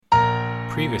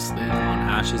Previously on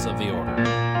Ashes of the Order.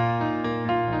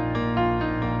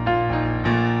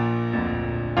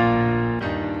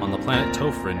 On the planet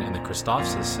Tofrin in the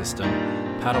Christophsis system,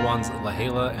 Padawans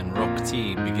Lahala and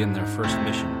Rokti begin their first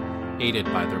mission, aided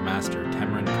by their master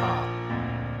Temrin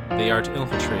Ka. They are to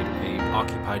infiltrate a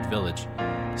occupied village,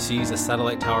 seize a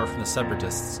satellite tower from the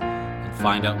Separatists, and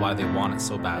find out why they want it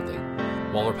so badly.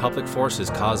 While Republic forces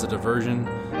cause a diversion,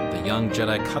 the young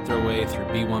Jedi cut their way through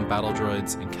B-1 battle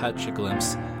droids and catch a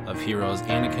glimpse of heroes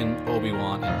Anakin,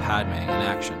 Obi-Wan, and Padme in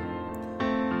action.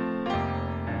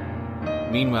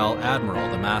 Meanwhile, Admiral,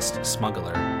 the masked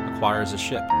smuggler, acquires a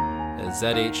ship, a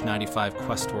ZH-95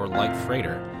 Questor light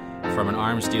freighter, from an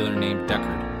arms dealer named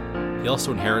Deckard. He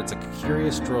also inherits a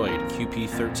curious droid,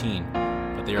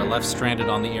 QP-13, but they are left stranded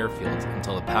on the airfield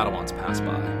until the Padawans pass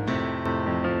by.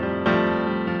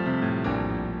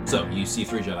 So, you see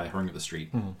three Jedi hurrying up the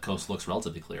street. Mm-hmm. Coast looks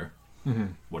relatively clear. Mm-hmm.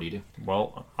 What do you do?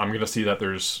 Well, I'm going to see that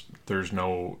there's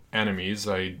no enemies.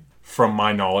 From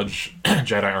my knowledge,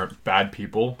 Jedi aren't bad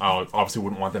people. I obviously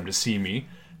wouldn't want them to see me,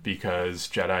 because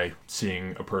Jedi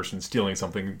seeing a person stealing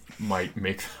something might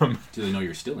make them... Do they know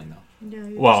you're stealing, though? Yeah,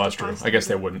 well, that's true. I guess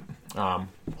they wouldn't.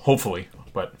 Hopefully.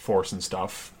 But Force and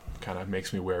stuff kind of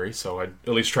makes me wary, so I'd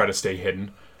at least try to stay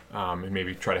hidden, and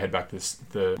maybe try to head back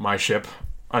to my ship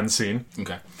unseen.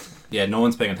 Okay. Yeah, no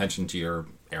one's paying attention to your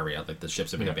area. Like, the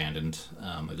ships have been abandoned.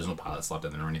 There's no pilots left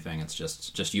in there or anything. It's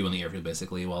just you in the airfield,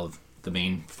 basically, while the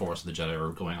main force of the Jedi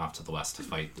are going off to the west to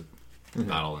fight the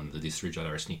battle, and these three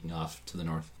Jedi are sneaking off to the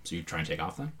north. So you try and take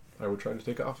off then? I would try to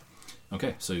take off.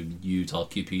 Okay, so you tell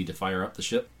QP to fire up the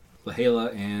ship.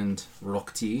 Lahala and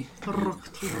Rokti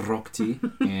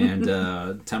and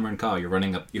Temrin Ka, you're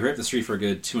running up. You hurry up the street for a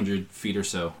good 200 feet or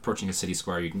so, approaching a city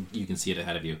square. You can see it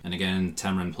ahead of you. And again,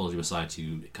 Temrin pulls you aside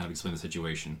to kind of explain the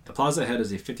situation. The plaza ahead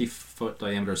is a 50-foot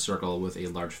diameter circle with a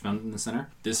large fountain in the center.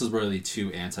 This is where the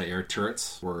two anti-air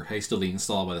turrets were hastily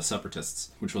installed by the Separatists,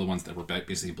 which were the ones that were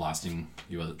basically blasting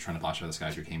you, trying to blast you out of the sky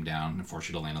as you came down and force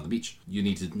you to land on the beach. You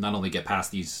need to not only get past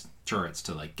these turrets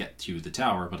to get to the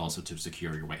tower, but also to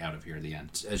secure your way out of here at the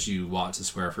end. As you watch the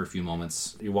square for a few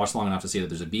moments, you watch long enough to see that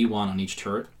there's a B1 on each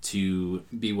turret, 2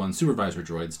 B1 supervisor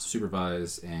droids to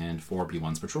supervise, and 4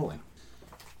 B1s patrolling.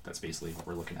 That's basically what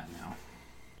we're looking at now.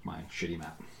 My shitty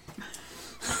map.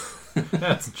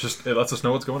 Yeah, it lets us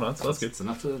know what's going on, so that's good. It's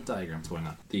enough to diagram what's going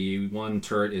on. The one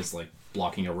turret is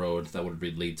blocking a road that would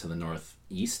lead to the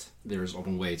northeast. There's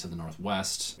open way to the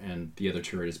northwest, and the other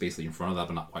turret is basically in front of that,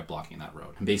 but not quite blocking that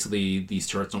road. And basically, these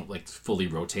turrets don't fully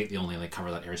rotate. They only cover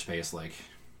that airspace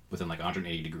within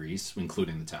 180 degrees,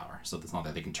 including the tower. So it's not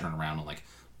that they can turn around and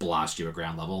blast you at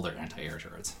ground level. They're anti-air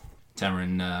turrets.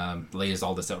 Temrin lays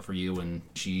all this out for you, and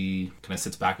she kind of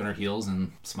sits back on her heels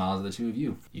and smiles at the two of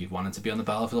you. You've wanted to be on the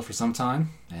battlefield for some time,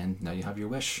 and now you have your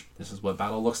wish. This is what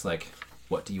battle looks like.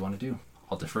 What do you want to do?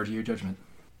 I'll defer to your judgment.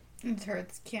 And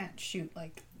turrets can't shoot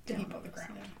deep on the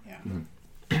ground. Yeah. Mm-hmm.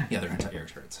 Yeah, they're anti-air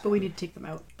turrets. But we need to take them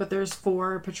out. But there's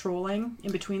 4 patrolling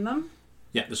in between them?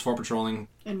 Yeah, there's 4 patrolling.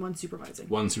 And 1 supervising.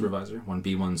 1 supervisor, 1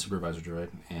 B1 supervisor droid,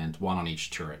 and 1 on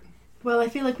each turret. Well, I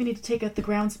feel like we need to take out the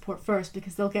ground support first,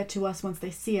 because they'll get to us once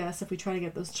they see us if we try to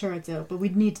get those turrets out. But we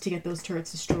need to get those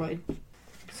turrets destroyed.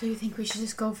 So you think we should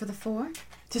just go for the 4?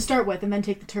 To start with, and then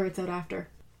take the turrets out after.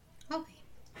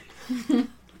 Okay.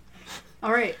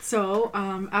 All right, so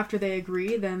after they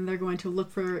agree, then they're going to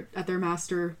look at their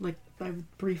master,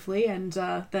 briefly, and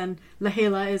then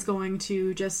Lahala is going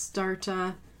to just start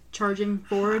charging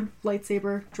forward,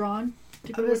 lightsaber drawn.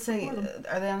 I would say,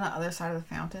 are they on the other side of the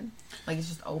fountain? It's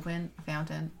just open,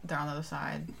 fountain, they're on the other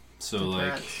side. So,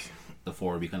 the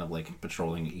 4 would be kind of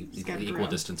patrolling equal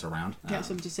distance around. Yeah,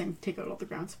 so I'm just saying take out all the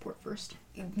ground support first.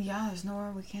 Yeah, there's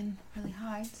nowhere we can really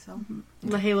hide, so... Mm-hmm.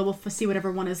 Lahala will see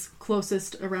whatever one is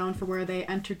closest around for where they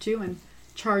enter to and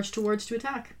charge towards to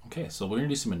attack. Okay, so we're going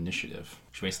to do some initiative.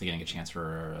 She's basically getting a chance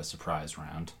for a surprise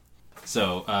round.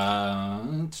 So,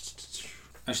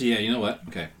 actually, yeah, you know what?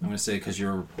 Okay, I'm going to say, because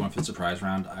you're going for the surprise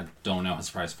round, I don't know how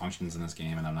surprise functions in this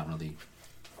game, and I'm not really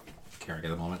caring at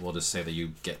the moment. We'll just say that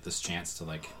you get this chance to,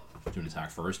 do an attack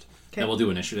first. Okay. Then we'll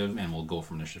do initiative, and we'll go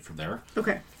from initiative from there.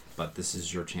 Okay. But this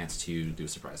is your chance to do a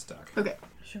surprise attack. Okay.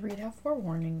 Should read how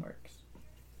forewarning works.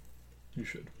 You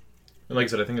should. And like I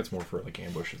said, I think it's more for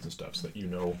ambushes and stuff, so that you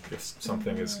know if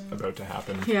something is about to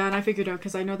happen. Yeah, and I figured out,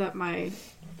 because I know that my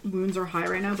wounds are high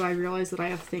right now, but I realize that I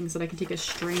have things that I can take as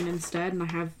strain instead, and I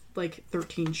have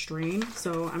 13 strain,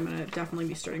 so I'm gonna definitely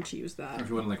be starting to use that. If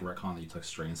you want to retcon that you took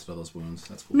strain instead of those wounds,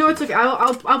 that's cool. No, it's okay.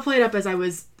 I'll play it up as I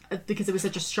was, because it was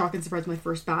such a shock and surprise my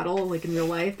first battle, in real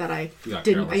life, that I didn't.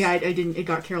 Careless. Yeah, I didn't. It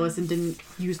got careless and didn't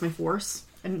use my force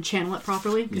and channel it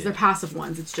properly, because they're passive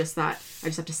ones. It's just that I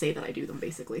just have to say that I do them,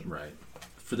 basically. Right.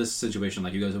 for this situation,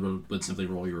 like you guys would simply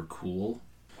roll your cool,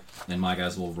 and my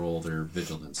guys will roll their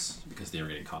vigilance because they were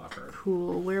getting caught off guard.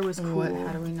 Cool. Where was cool? What?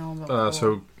 How do we know about cool?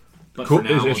 So But cool for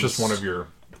now, it's just one of your.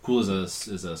 cool is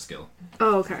a skill,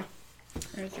 Oh, okay.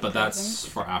 There's your but that's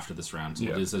present. for after this round. So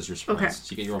Yeah. this is your surprise. Okay. So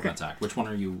you get your open attack. Which one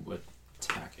are you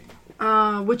attacking?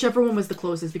 Whichever one was the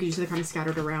closest, because you said they're kind of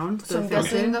scattered around. So I'm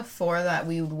guessing the 4 that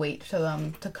we would wait for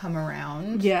them to come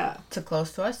around Yeah. to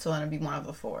close to us, so then it'd be one of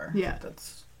the 4. Yeah.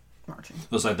 That's marching.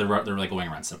 Looks like they're like going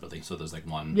around separately. So there's like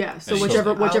one. Yeah. So as you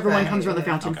whichever close one Okay. comes around the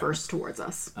fountain Okay. first towards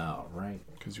us. it. All right.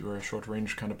 Because you are a short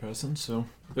range kind of person, so.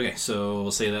 Okay, so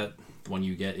we'll say that the one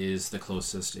you get is the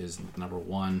closest is number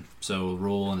 1. So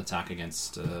roll an attack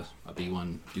against a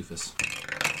B1 doofus.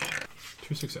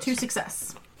 2 success. 2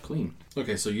 success. Clean.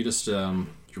 Okay, so you just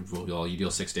you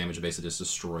deal 6 damage to basically just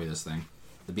destroy this thing.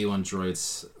 The B1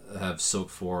 droids have soak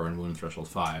 4 and wound threshold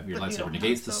 5. Your But you lightsaber don't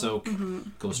negates have the soak.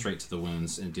 soak, goes straight to the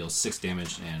wounds, and deals 6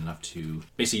 damage and enough to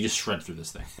basically you just shred through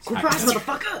this thing. Surprise,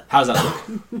 motherfucker! How's that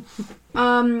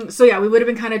look? So yeah, we would have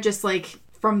been kind of just like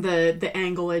from the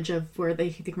angle edge of where they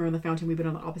think we're in the fountain. We've been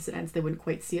on the opposite ends. They wouldn't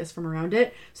quite see us from around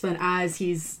it. So then, as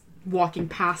he's walking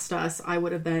past us, I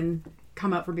would have then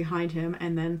come up from behind him,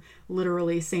 and then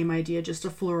literally same idea, just a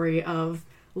flurry of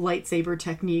lightsaber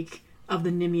technique of the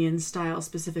Nimian style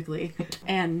specifically,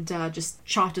 and just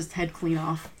chopped his head clean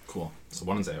off. Cool. So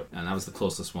one is out, and that was the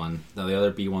closest one. Now the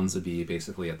other B1s would be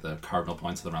basically at the cardinal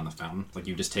points around the fountain. Like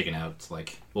you've just taken out,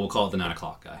 like, well, we'll call it the 9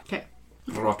 o'clock guy. Okay.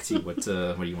 Roxy, what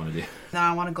do you want to do?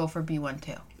 Now I want to go for B1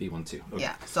 too. B1 2. Okay.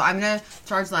 Yeah. So I'm gonna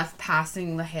charge left,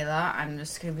 passing Lahela. I'm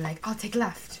just gonna be like, I'll take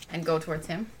left and go towards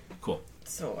him. Cool.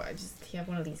 So I just have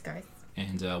one of these guys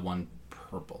And 1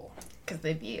 purple. because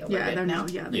they'd be over Yeah, it they're now. now.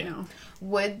 Yeah, they Yeah. know.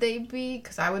 Would they be?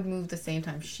 Because I would move the same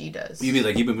time she does. You'd be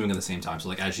like, you've been moving at the same time, so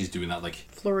like as she's doing that, like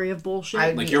Flurry of bullshit. I-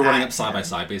 you're running at up side by her.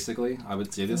 side basically. I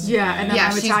would say this. Yeah, and then Yeah,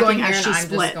 I'm she's attacking going here as and she I'm just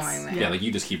splits. going there. Yeah, like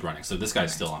you just keep running. So this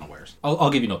guy's still unawares. I'll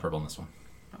give you no purple in this one.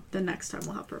 The next time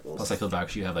we'll have purples. Plus I feel bad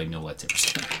 'cause you have like no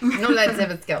lightsabers. No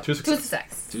lightsaber skill. 2 Two success.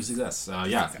 success. 2 success.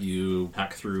 Yeah, you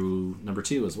hack through number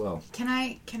 2 as well. Can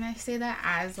I say that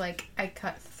as like I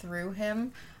cut through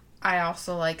him, I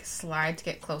also like slide to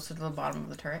get closer to the bottom of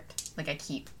the turret. Like I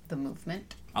keep the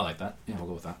movement. I like that. Yeah, we'll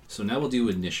go with that. So now we'll do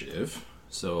initiative.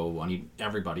 So I need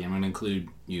everybody. I'm going to include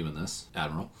you in this,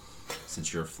 Admiral,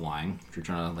 since you're flying. You're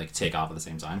trying to like take off at the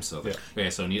same time. So Yeah. okay.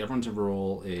 So I need everyone to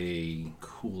roll a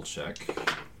cool check.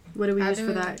 What do we I use for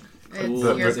do- that? It's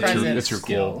Cool. your It's your- presence. it's your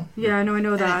skill. cool. Yeah, I know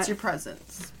And that. it's your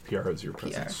presence. PR is your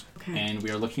presence. Okay. And we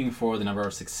are looking for the number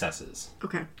of successes.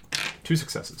 Okay. 2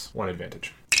 successes, 1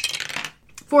 advantage.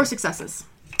 4 successes.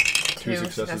 2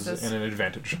 successes and an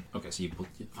advantage. Okay, so you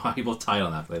both tied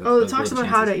on that play. Oh, it That's talks really about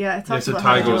how to. chances. Yeah, it Yeah, talks so about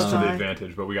tie how goes to to the tie.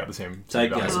 advantage, but we got the same. Tie,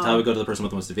 value. yeah, so tie would go to the person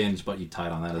with the most advantage, but you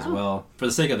tied on that as well. For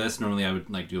the sake of this, normally I would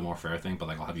like do a more fair thing, but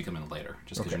like I'll have you come in later,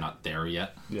 just because Okay. you're not there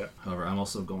yet. Yeah. However, I'm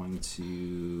also going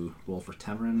to roll for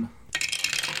Tamarin.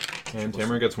 And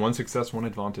Tamara gets 1 success, 1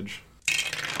 advantage.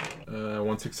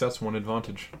 1 success, 1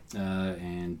 advantage.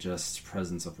 And just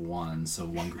presence of 1, so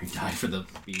 1 green die for the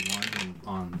B1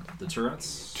 on the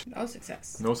turrets. No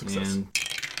success. No success. And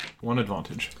 1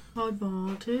 advantage.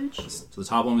 Advantage. so the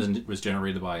top one was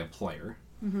generated by a player.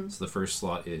 So the first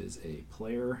slot is a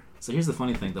player. So here's the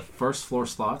funny thing: the first floor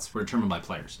slots were determined by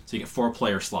players. So you get 4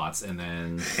 player slots, and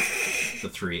then the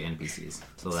 3 NPCs.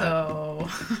 So that So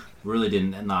really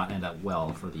did not end up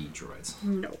well for the droids.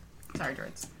 No. sorry,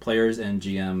 droids. Players and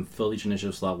GM fill each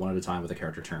initiative slot one at a time with a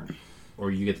character turn,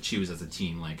 or you get to choose as a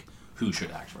team like who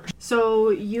should act first. So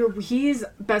he's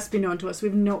best be known to us. We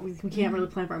can't really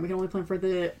plan for him. We can only plan for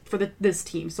this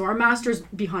team. So our master's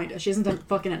behind us. She hasn't done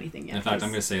fucking anything yet. In fact, I'm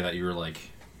going to say that you were like,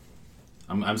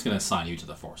 I'm just going to assign you to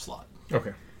the 4th slot.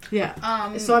 Okay.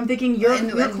 Yeah. So I'm thinking you're and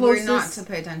closest. we're not to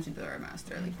pay attention to our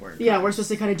master. Like we're supposed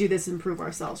to kind of do this and prove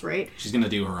ourselves, right? She's going to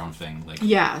do her own thing. Like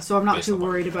Yeah, so I'm not Based too on what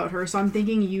worried you about her. So I'm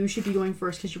thinking you should be going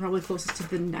first because you're probably closest to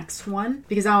the next one.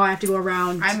 Because now I have to go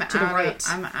around I'm to the right.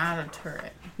 I'm at a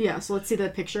turret. Yeah, so let's see the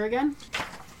picture again.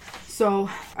 So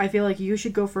I feel like you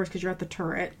should go first because you're at the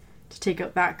turret to take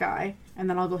out that guy, and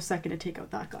then I'll go second to take out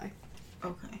that guy.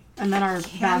 Okay. And then our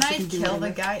Can master I can do kill the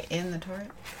whatever. guy in the turret?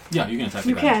 Yeah, you can attack the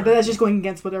You guy can, in but turret. that's just going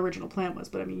against what the original plan was.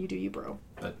 But I mean, you do you, bro.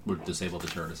 But we're disabled the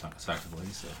turret effectively,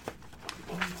 so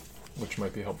Which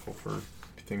might be helpful for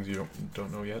things you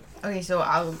don't know yet. Okay, so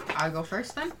I'll go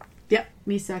first then. Yep,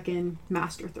 me second,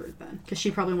 master third then, because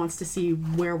she probably wants to see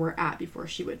where we're at before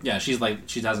she would. yeah, she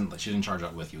didn't charge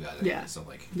up with you guys. Anyway, Yeah. So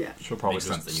like, Yeah. She'll probably makes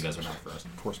sense just that you guys are not first.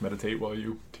 force meditate while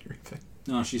you do your thing.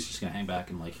 No, she's just gonna hang back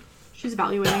and like She's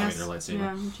evaluating With us. her lightsaber.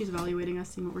 Yeah, she's evaluating us,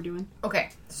 seeing what we're doing. Okay,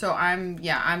 so so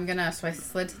I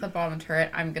slid to the bottom of the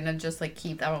turret. I'm gonna just like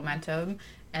keep that momentum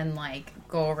and like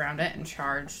go around it and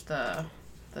charge the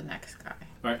next guy.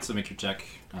 All right, so make your check.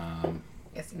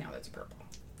 Yes, now that's purple.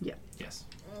 Yeah. Yes.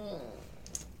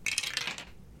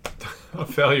 A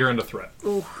failure and a threat.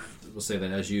 Oh, We'll say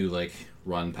that as you like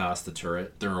run past the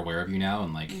turret, they're aware of you now,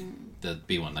 and like the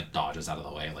B1 like dodges out of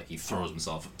the way, like he throws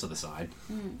himself to the side,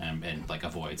 and like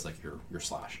avoids like your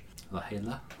slash.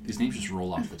 Lahela. These names just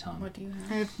roll off the tongue. What do you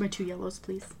have? I have my 2 yellows,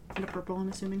 please, and a purple. I'm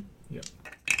assuming. Yep.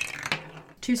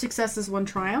 2 successes, 1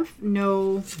 triumph.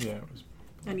 No Yeah, it was.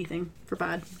 anything for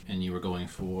bad. And you were going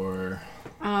for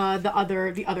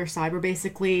The other side. We're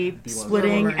basically B1.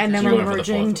 splitting, We're and then merging. we're You're going for the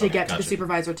merging fourth. to Okay, get to the gotcha.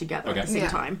 supervisor together at Okay. the same Yeah.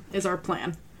 time. Is our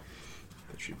plan.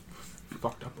 She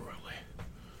fucked up royally.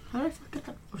 How did I fuck it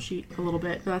up? Oh, a little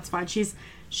bit, but that's fine. She's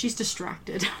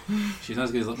distracted. she's not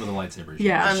as good with a lightsaber.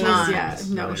 Yeah, I'm she's, not. yeah,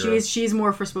 no, she's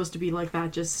more for supposed to be like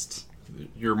that, just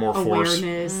You're more force.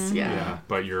 awareness. Yeah. Yeah,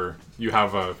 but you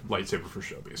have a lightsaber for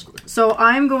show, basically. So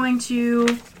I'm going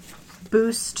to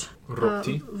boost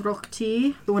Rokti.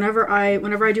 Rokti. Whenever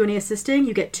I do any assisting,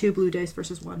 you get 2 blue dice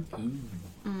versus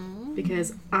 1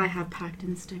 because I have packed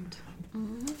instinct.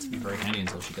 It's very handy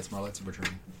until she gets more lightsaber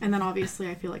training. And then obviously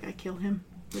I feel like I kill him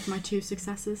with my 2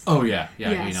 successes. Oh yeah. You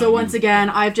know, So once again,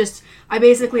 I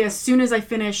basically, as soon as I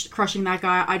finished crushing that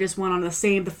guy, I just went on the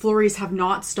flurries have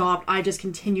not stopped. I just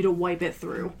continue to wipe it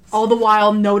through. All the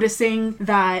while noticing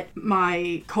that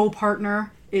my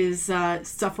co-partner is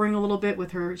suffering a little bit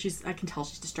with her. I can tell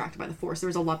she's distracted by the Force. There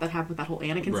was a lot that happened with that whole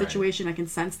Anakin Right. situation. I can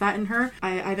sense that in her.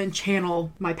 I then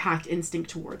channel my packed instinct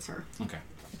towards her. Okay.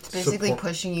 Basically Support-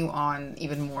 pushing you on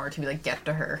even more to be like, get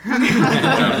to her.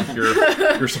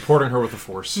 You're supporting her with the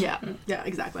force. Yeah,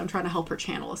 exactly. I'm trying to help her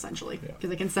channel essentially Yeah.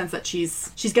 because I can sense that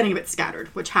she's getting a bit scattered,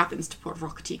 which happens to poor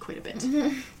Rokti quite a bit.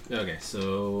 Okay.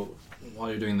 So while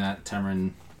you're doing that,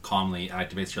 Tamron calmly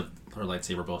activates her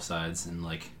lightsaber both sides and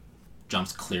like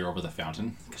jumps clear over the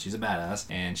fountain because she's a badass,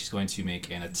 and she's going to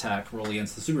make an attack roll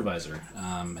against the supervisor,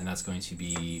 and that's going to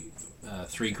be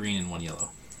 3 green and 1 yellow.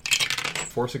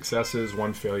 4 successes,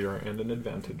 1 failure, and an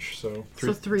advantage. So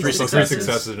So three three successes.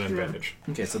 successes and an Yeah. advantage.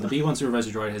 Okay, so the B1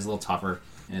 supervisor droid is a little tougher,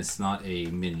 and it's not a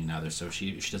minion either. So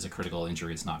she does a critical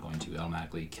injury. It's not going to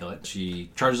automatically kill it. She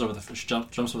charges over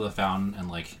jumps over the fountain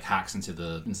and like hacks into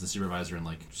the supervisor and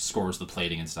like scores the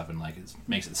plating and stuff and like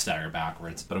makes it stagger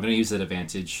backwards. But I'm going to use that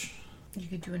advantage. You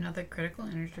could do another critical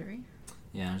injury.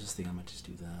 Yeah, I was just thinking I might just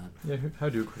do that. Yeah, how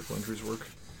do critical injuries work?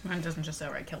 Mine doesn't just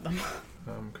outright kill them.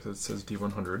 Because it says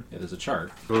D100. Yeah, there's a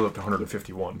chart. It goes up to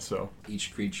 151, so...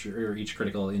 Each creature or each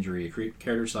critical injury a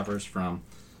character suffers from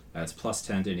adds plus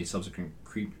 10 to any subsequent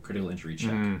critical injury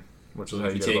check. Which So is how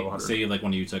if you you get above take, 100. say, like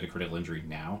when you took a critical injury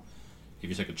now, if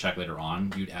you took a check later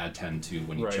on, you'd add 10 to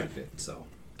when you Right. checked it. So,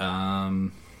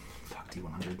 fuck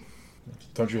D100.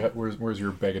 Don't you have... Where's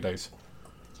your bag of dice?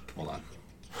 Hold on.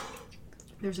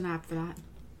 There's an app for that.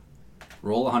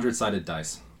 Roll 100-sided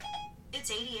dice.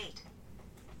 It's 88.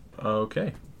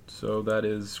 Okay. So that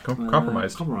is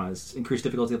compromised. Compromised. Increase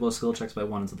difficulty of both skill checks by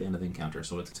 1 until the end of the encounter.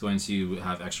 So it's going to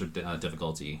have extra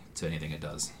difficulty to anything it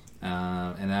does.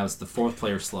 And that was the 4th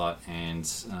player slot. And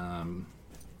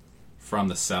from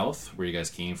the south, where you guys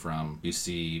came from, you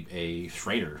see a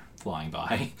freighter flying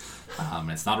by.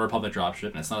 And it's not a Republic dropship,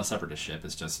 and it's not a Separatist ship.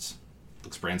 It's just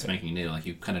looks brand spanking new. Like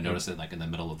you kind of notice it like in the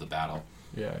middle of the battle.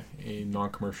 Yeah, a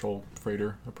non-commercial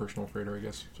freighter, a personal freighter, I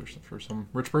guess, for some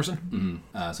rich person.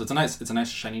 So it's a nice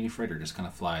shiny new freighter. Just kind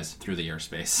of flies through the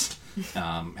airspace,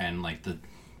 and like the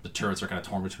turrets are kind of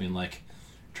torn between like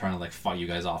trying to like fight you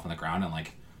guys off on the ground and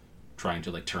like trying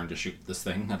to like turn to shoot this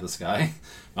thing at the sky.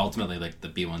 Ultimately, like the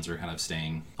B1s are kind of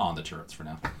staying on the turrets for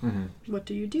now. What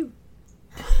do you do?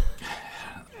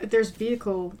 There's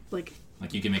vehicle like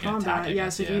Like you can make an attack. combat. I Yeah.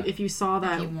 guess, So if you saw If you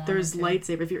that wanted there's to.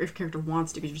 lightsaber, if character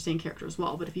wants to, because you're saying character as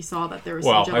well. But if you saw that there was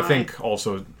Well, some I Jedi, think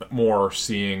also more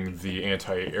seeing the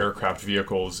anti-aircraft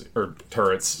vehicles or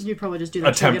turrets you'd probably just do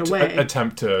that to get away.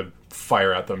 attempt to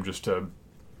fire at them just to...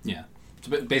 Yeah.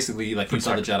 So basically, like you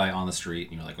saw the Protect. Jedi on the street,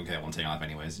 and you're like, okay, I won't take off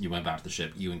anyways. You went back to the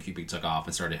ship. You and QP took off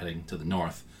and started heading to the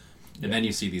north. And then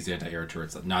you see these anti-air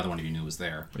turrets that neither one of you knew was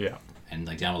there. Yeah, And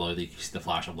like down below, you see the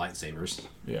flash of lightsabers.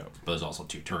 yeah, But there's also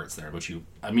 2 turrets there, which you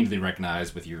immediately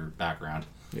recognize with your background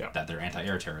yeah. that they're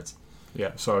anti-air turrets.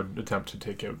 Yeah, so I'd attempt to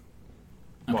take out...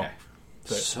 Okay. Well,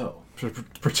 that- So, to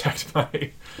protect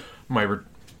my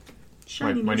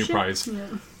Shiny my new ship. prize. Yeah.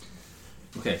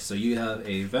 okay, so you have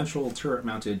a ventral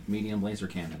turret-mounted medium laser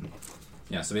cannon.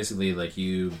 Yeah, so basically, like,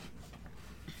 you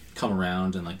come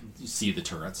around and, like, you see the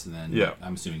turrets, and then Yeah.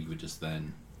 I'm assuming you would just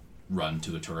then run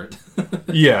to a turret.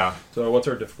 Yeah. So what's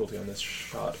our difficulty on this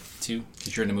shot? 2,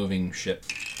 because you're in a moving ship.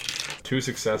 2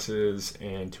 successes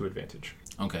and 2 advantage.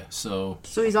 Okay, so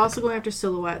So he's also going after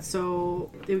Silhouette, so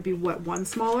it would be, what, 1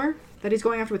 smaller that he's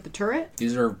going after with the turret?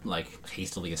 these are like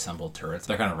hastily assembled turrets.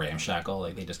 They're kind of ramshackle.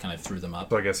 Like they just kind of threw them up.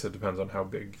 So I guess it depends on how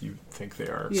big you think they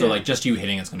are. Yeah. So like just you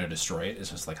hitting it's going to destroy it. It's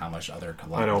just like how much other.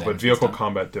 I know, but vehicle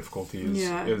combat difficulty is...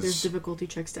 Yeah, is there's difficulty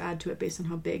checks to add to it based on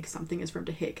how big something is for him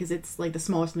to hit, because it's like the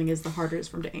smaller something is, the harder it is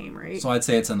for him to aim, right? So I'd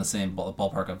say it's in the same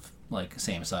ballpark of like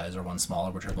same size or 1 smaller,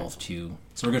 which are both 2.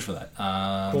 So we're good for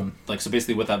that. Cool. Like so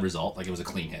basically with that result, like it was a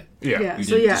clean hit. Yeah. You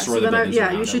So didn't yeah, destroy so the then buildings you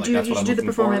around it. should Like, do that's you what should I'm do the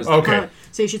looking for performance. is- Okay.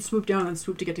 So you should swoop down and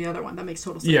swoop to get to the other one. That makes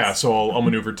total sense. Yeah, so I'll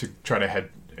maneuver to try to head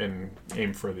and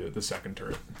aim for the second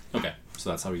turret. Okay, so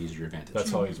that's how we use your advantage. That's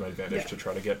how I use my advantage Yeah. to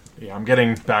try to get... Yeah, I'm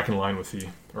getting back in line with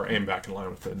aim back in line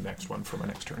with the next one for my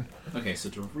next turn. Okay, so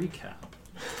to recap.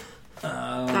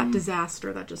 That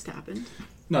disaster that just happened.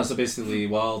 No, so basically,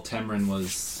 while Temrin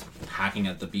was hacking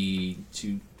at the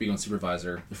B1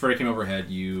 supervisor, before he came overhead,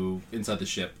 you, inside the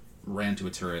ship, ran to a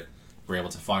turret, were able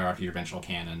to fire off your ventral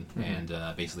cannon, and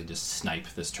basically just snipe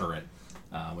this turret,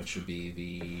 which would be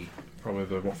the... Probably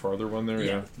the farther one there,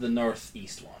 yeah. the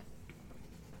northeast one.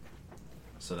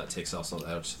 So that takes also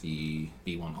out the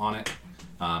B1 on it.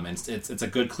 And it's a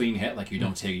good clean hit, like you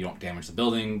don't damage the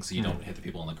buildings, you don't hit the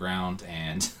people on the ground,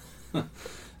 and...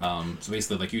 so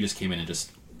basically, like, you just came in and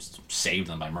just saved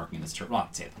them by marking this turret. Well,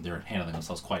 not saved them, they're handling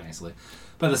themselves quite nicely.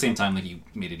 But at the same time, like, you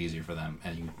made it easier for them,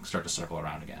 and you start to circle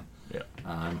around again. Yeah.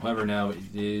 However, now it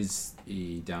is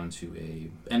down to a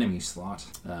enemy slot,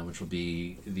 which will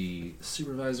be the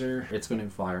supervisor. It's going to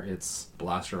fire its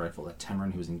blaster rifle at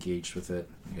Temrin, who's engaged with it.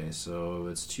 Okay, so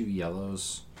it's 2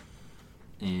 yellows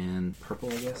and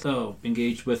purple, I guess. So,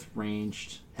 engaged with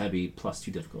ranged, heavy, plus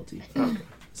 2 difficulty. Okay.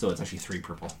 So it's actually 3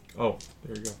 purple. Oh,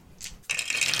 there you go.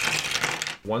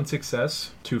 1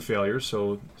 success, 2 failures,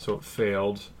 so it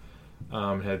failed.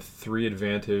 Had 3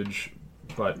 advantage,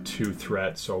 but 2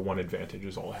 threat, so 1 advantage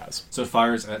is all it has. So it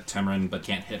fires at Temrin, but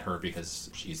can't hit her because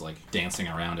she's like dancing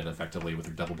around it effectively with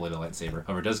her double-bladed lightsaber.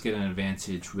 However, it does get an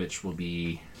advantage, which will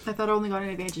be... I thought I only got an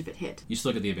advantage if it hit. You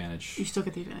still get the advantage. You still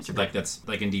get the advantage. So like that's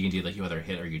like in D&D, like you either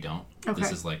hit or you don't. Okay.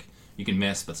 This is like you can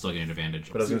miss, but still get an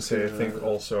advantage. But I was going to say, I think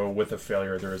also with a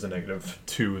failure, there is a negative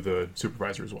to the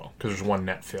supervisor as well, because there's 1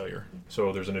 net failure.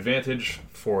 So there's an advantage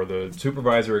for the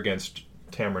supervisor against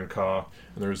Tamron Ka,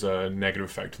 and there's a negative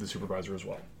effect to the supervisor as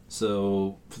well.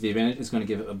 So for the advantage is going to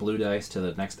give a blue dice to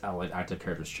the next allied active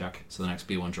character's check. So the next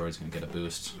B1 droid is going to get a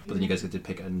boost. But then you guys get to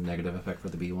pick a negative effect for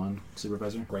the B1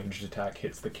 supervisor. Ranged attack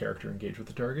hits the character engaged with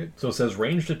the target. So it says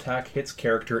ranged attack hits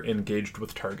character engaged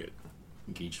with target.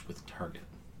 Engaged with target.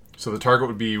 So the target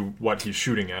would be what he's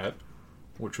shooting at,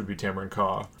 which would be Tamron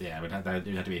Ka. Yeah, it would have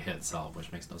to be a hit itself,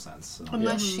 which makes no sense. So.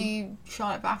 Unless she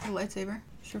shot it back with a lightsaber.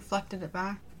 She reflected it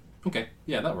back. Okay,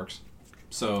 yeah, that works.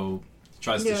 So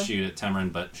tries to shoot at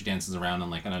Temrin, but she dances around and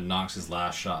like kind of knocks his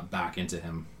last shot back into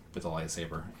him with a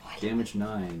lightsaber. Damage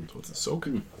 9. So it's a soak.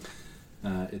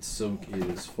 Its soak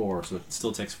is 4, so it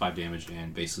still takes 5 damage,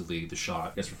 and basically the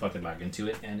shot gets reflected back into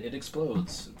it, and it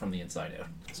explodes from the inside out.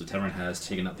 So Temrin has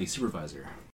taken out the supervisor.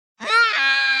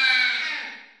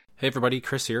 Hey everybody,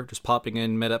 Chris here, just popping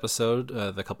in mid-episode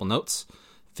with a couple notes.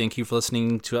 Thank you for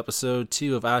listening to episode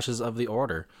 2 of Ashes of the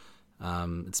Order.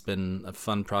 It's been a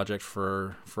fun project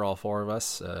for all 4 of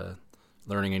us,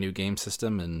 learning a new game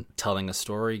system and telling a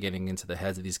story, getting into the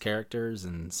heads of these characters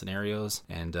and scenarios,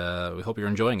 and we hope you're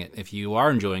enjoying it. If you are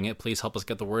enjoying it, please help us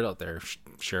get the word out there.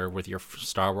 Share it with your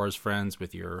Star Wars friends,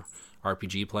 with your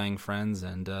RPG playing friends,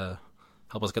 and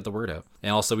help us get the word out.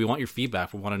 And also, we want your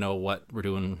feedback. We want to know what we're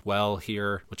doing well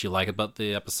here, what you like about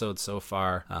the episode so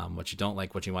far, what you don't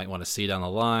like, what you might want to see down the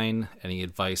line, any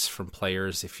advice from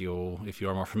players if you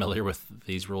are more familiar with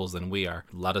these rules than we are.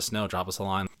 Let us know. Drop us a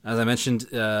line. As I mentioned,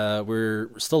 we're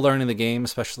still learning the game,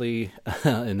 especially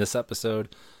in this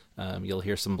episode. You'll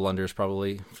hear some blunders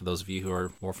probably for those of you who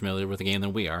are more familiar with the game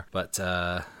than we are. But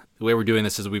the way we're doing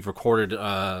this is we've recorded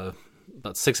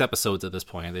about 6 episodes at this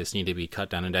point. They just need to be cut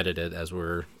down and edited as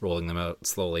we're rolling them out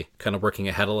slowly. Kind of working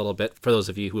ahead a little bit. For those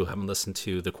of you who haven't listened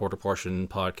to the Quarter Portion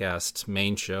podcast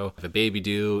main show, I have a baby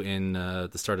due in the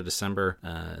start of December,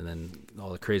 and then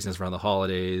all the craziness around the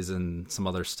holidays and some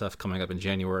other stuff coming up in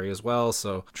January as well.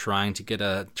 So trying to get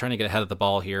ahead of the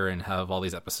ball here and have all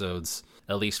these episodes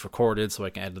at least recorded so I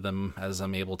can edit them as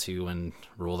I'm able to and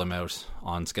roll them out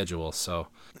on schedule. So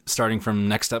starting from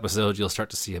next episode, you'll start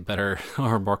to see a better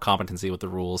or more competency with the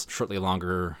rules, shortly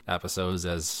longer episodes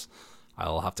as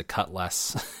I'll have to cut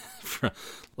less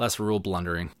less rule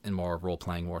blundering and more role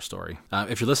playing, more story.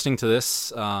 If you're listening to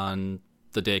this on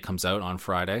the day it comes out on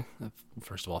Friday.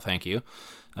 First of all, thank you.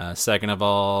 Second of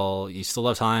all, you still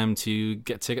have time to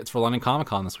get tickets for London Comic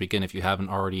Con this weekend if you haven't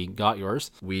already got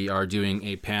yours. We are doing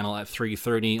a panel at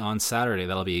 3:30 on Saturday.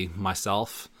 That'll be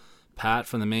myself, Pat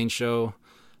from the main show,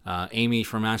 Amy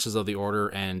from Ashes of the Order,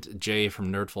 and Jay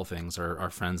from Nerdful Things, our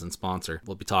friends and sponsor.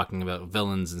 We'll be talking about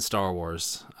villains in Star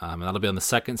Wars. And that'll be on the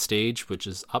second stage, which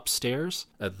is upstairs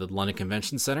at the London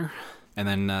Convention Center. And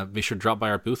then be sure to drop by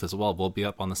our booth as well. We'll be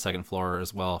up on the second floor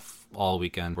as well all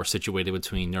weekend. We're situated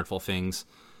between Nerdful Things,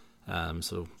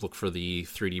 so look for the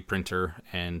 3D printer.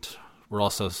 And we're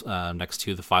also next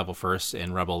to the 501st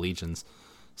and Rebel Legions.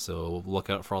 So look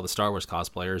out for all the Star Wars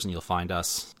cosplayers and you'll find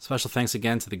us. Special thanks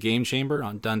again to the Game Chamber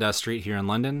on Dundas Street here in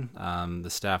London. The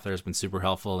staff there has been super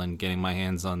helpful in getting my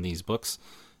hands on these books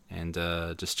and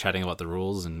just chatting about the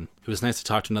rules. And it was nice to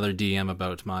talk to another DM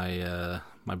about my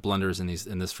my blunders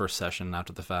in this first session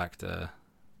after the fact.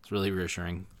 It's really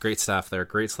reassuring. Great staff there,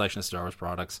 great selection of Star Wars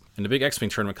products, and a big X-Wing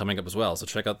tournament coming up as well, so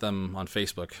check out them on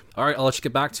Facebook. All right, I'll let you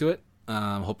get back to it.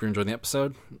 Hope you're enjoying the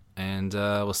episode, and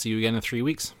we'll see you again in 3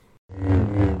 weeks.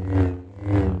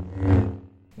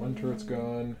 One turret's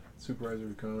gone.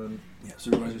 Supervisor's gone. Yeah,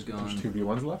 Supervisor's gone. There's 2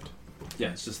 V1s left.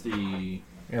 Yeah, it's just the...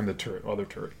 And the other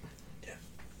turret. Yeah.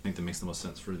 I think that makes the most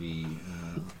sense for the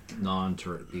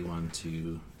non-turret B1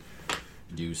 to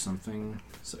do something.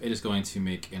 So it is going to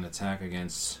make an attack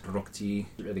against Rokti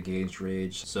at a gauged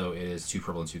rage. So it is 2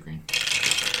 purple and 2 green.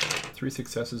 3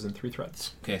 successes and 3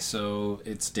 threats. Okay, so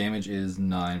its damage is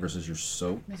 9 versus your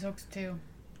soap. My soap's 2.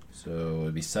 So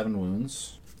it'd be 7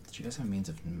 wounds. Did you guys have means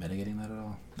of mitigating that at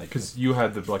all? Because you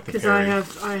had the Because parry.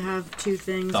 I have 2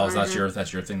 things. Oh, that's your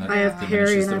thing. That I have parry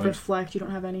diminishes and I the have wound? deflect. You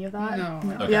don't have any of that? No.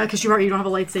 Okay. Yeah, because you don't have a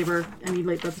lightsaber. Any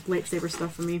that's lightsaber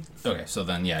stuff for me. Okay, so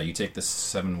then yeah, you take the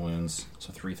 7 wounds,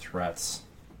 so 3 threats.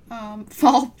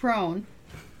 Fall prone.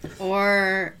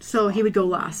 Or So he would go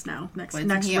last now. Next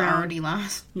he round. already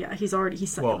last. Yeah, he's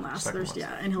second Well, last. second There's last.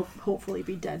 yeah, and he'll hopefully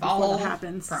be dead Fall before that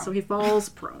happens. prone. So he falls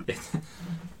prone.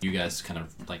 You guys kind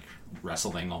of like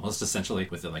wrestling almost essentially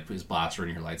with it, like his blaster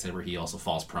and your lightsaber. He also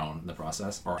falls prone in the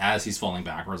process, or as he's falling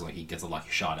backwards, like he gets a lucky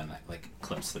shot and that like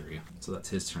clips through you. So that's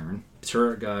his turn. The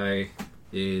turret guy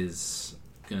is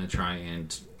gonna try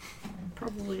and,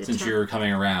 Probably since you're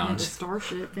coming around, the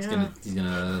starship. he's Yeah.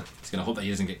 gonna hope that he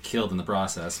doesn't get killed in the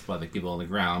process by the people on the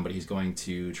ground, but he's going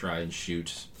to try and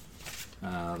shoot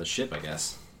the ship, I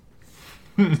guess.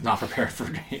 He's not prepared for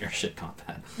airship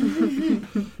combat.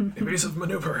 Evasive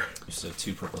maneuver. So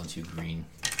 2 purple and 2 green.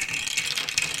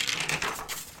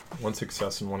 1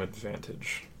 success and 1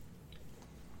 advantage.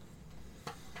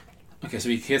 Okay, so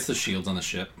he hits the shields on the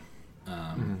ship.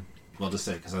 Well, just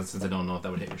say, because since I don't know if that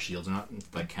would hit your shields or not,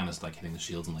 like kind of like hitting the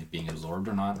shields and like being absorbed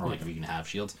or not, or like if you can have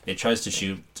shields. It tries to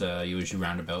shoot you as you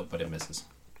roundabout, but it misses.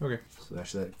 Okay. So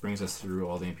actually that brings us through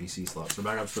all the NPC slots. So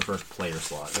back up to the first player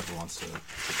slot, whoever wants to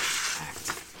act.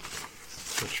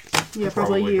 Which Yeah,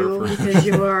 probably you, her. because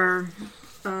you are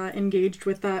engaged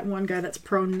with that one guy that's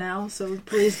prone now. So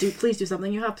please do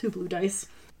something. You have 2 blue dice.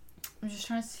 I'm just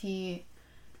trying to see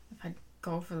if I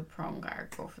go for the prone guy or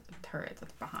go for the turret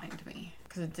that's behind me.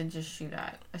 Because it did just shoot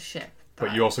at a ship.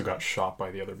 But you also got shot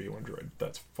by the other B1 droid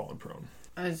that's fallen prone.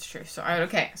 That's true. So,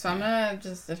 okay. So I'm going to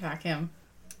just attack him.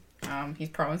 He's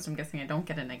prone, so I'm guessing I don't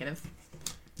get a negative.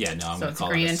 Yeah, no, I'm So going to it's call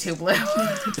green it. and 2 blue.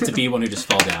 It's a B1 who just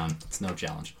fall down. It's no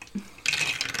challenge.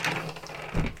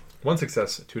 1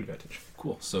 success, 2 advantage.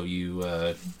 Cool. So you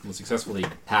will successfully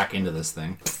hack into this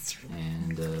thing,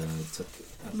 and took.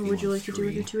 What would you like to do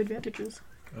with your 2 advantages?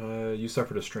 You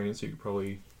suffered a strain, so you could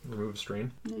probably remove a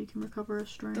strain. Yeah, you can recover a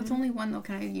strain. That's only 1 though.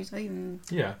 Can I use that even?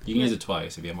 Yeah. You can use it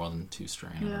twice if you have more than 2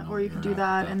 strain. I don't Yeah, know or you where could you're do at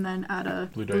that with and then add a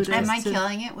Blue blue dice. dice. Am I to-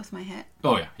 killing it with my hit?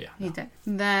 Oh yeah. He did.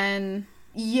 Then,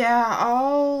 yeah,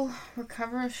 I'll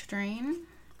recover a strain.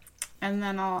 And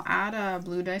then I'll add a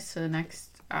blue dice to the next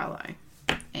ally.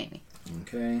 Amy.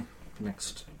 Okay.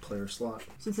 Next player slot.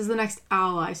 Since this is the next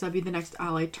ally, so that'd be the next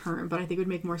ally turn, but I think it would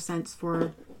make more sense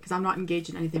because I'm not engaged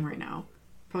in anything right now.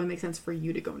 Probably makes sense for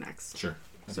you to go next. Sure.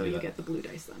 I So can do you that. get the blue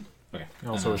dice then. Okay. I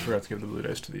also always forgot to give the blue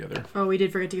dice to the other, Oh, we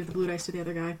did forget to give the blue dice to the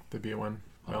other guy. the B1.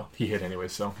 Well, he hit anyway,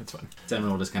 so it's fine.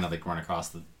 Seminole will just kind of like run across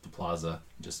the plaza,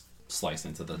 and just slice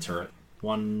into the turret.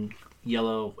 1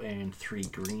 yellow and 3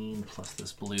 green, plus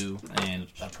this blue and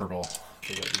a purple.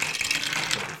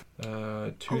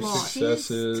 2 lot.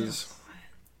 successes,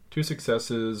 2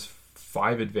 successes,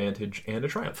 5 advantage, and a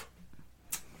triumph.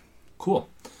 Cool.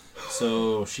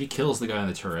 So she kills the guy in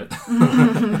the turret.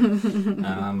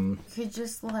 Could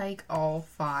just like all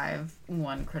 5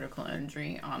 1 critical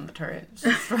injury on the turret.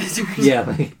 Just destroys the Yeah,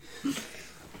 like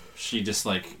she just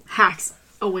like Hacks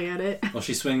away at it. Well,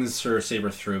 she swings her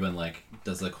saber through and like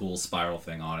does the cool spiral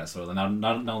thing on it. So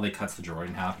not only cuts the droid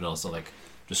in half, but also like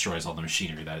destroys all the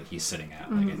machinery that he's sitting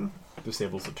at. Like it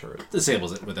Disables the turret.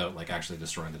 disables it without like actually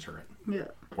destroying the turret. Yeah.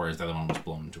 Whereas the other one was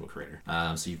blown into a crater.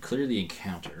 So you clear the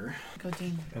encounter. Go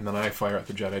Dean. And then I fire at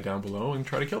the Jedi down below and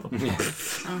try to kill them.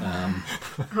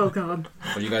 Oh god.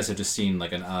 But you guys have just seen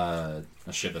like a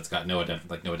ship that's got no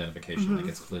identification. Like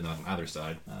it's clearly not on either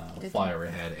side. Fly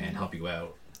overhead and help you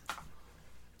out.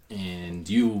 And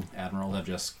you, Admiral, have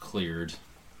just cleared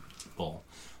Bull.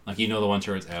 Like you know the one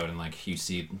turret's out, and like you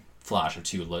see flash of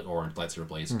two orange lightsaber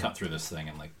blades cut through this thing,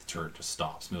 and like the turret just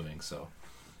stops moving. So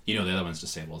you know the other one's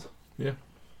disabled. Yeah. And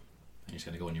you're just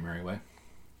gonna go in your merry way.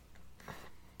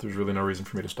 There's really no reason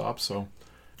for me to stop, so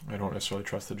I don't necessarily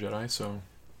trust the Jedi. So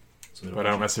So but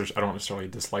I don't necessarily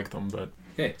dislike them. But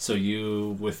okay, so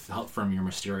you, with help from your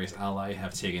mysterious ally,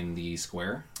 have taken the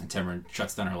square, and Temrin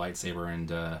shuts down her lightsaber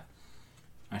and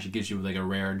actually gives you like a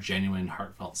rare, genuine,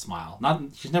 heartfelt smile.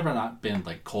 She's never not been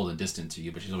like cold and distant to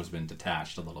you, but she's always been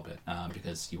detached a little bit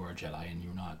because you are a Jedi and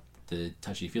you're not the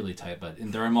touchy-feely type. But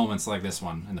there are moments like this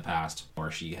one in the past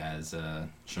where she has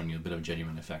shown you a bit of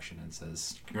genuine affection and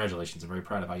says, "Congratulations, I'm very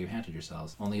proud of how you handled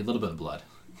yourselves. Only a little bit of blood.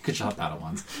 Good job,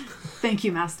 Padawans." Thank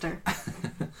you, Master.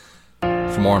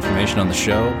 For more information on the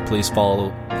show, please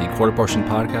follow the Quarter Portion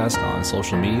Podcast on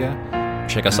social media.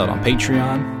 Check us out on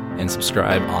Patreon and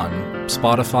subscribe on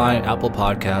Spotify, Apple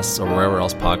Podcasts, or wherever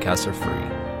else podcasts are free.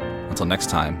 Until next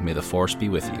time, may the Force be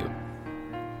with you.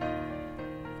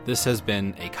 This has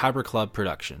been a Kyber Club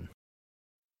production.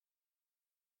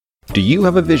 Do you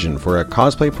have a vision for a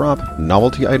cosplay prop,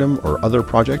 novelty item, or other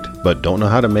project, but don't know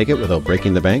how to make it without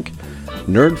breaking the bank?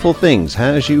 Nerdful Things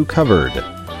has you covered.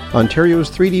 Ontario's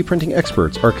 3D printing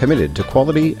experts are committed to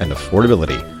quality and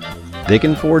affordability. They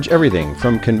can forge everything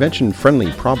from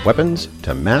convention-friendly prop weapons,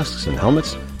 to masks and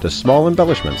helmets, to small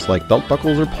embellishments like belt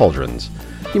buckles or pauldrons.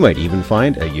 You might even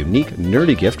find a unique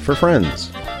nerdy gift for friends.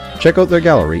 Check out their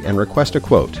gallery and request a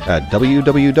quote at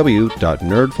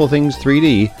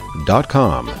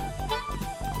www.nerdfulthings3d.com.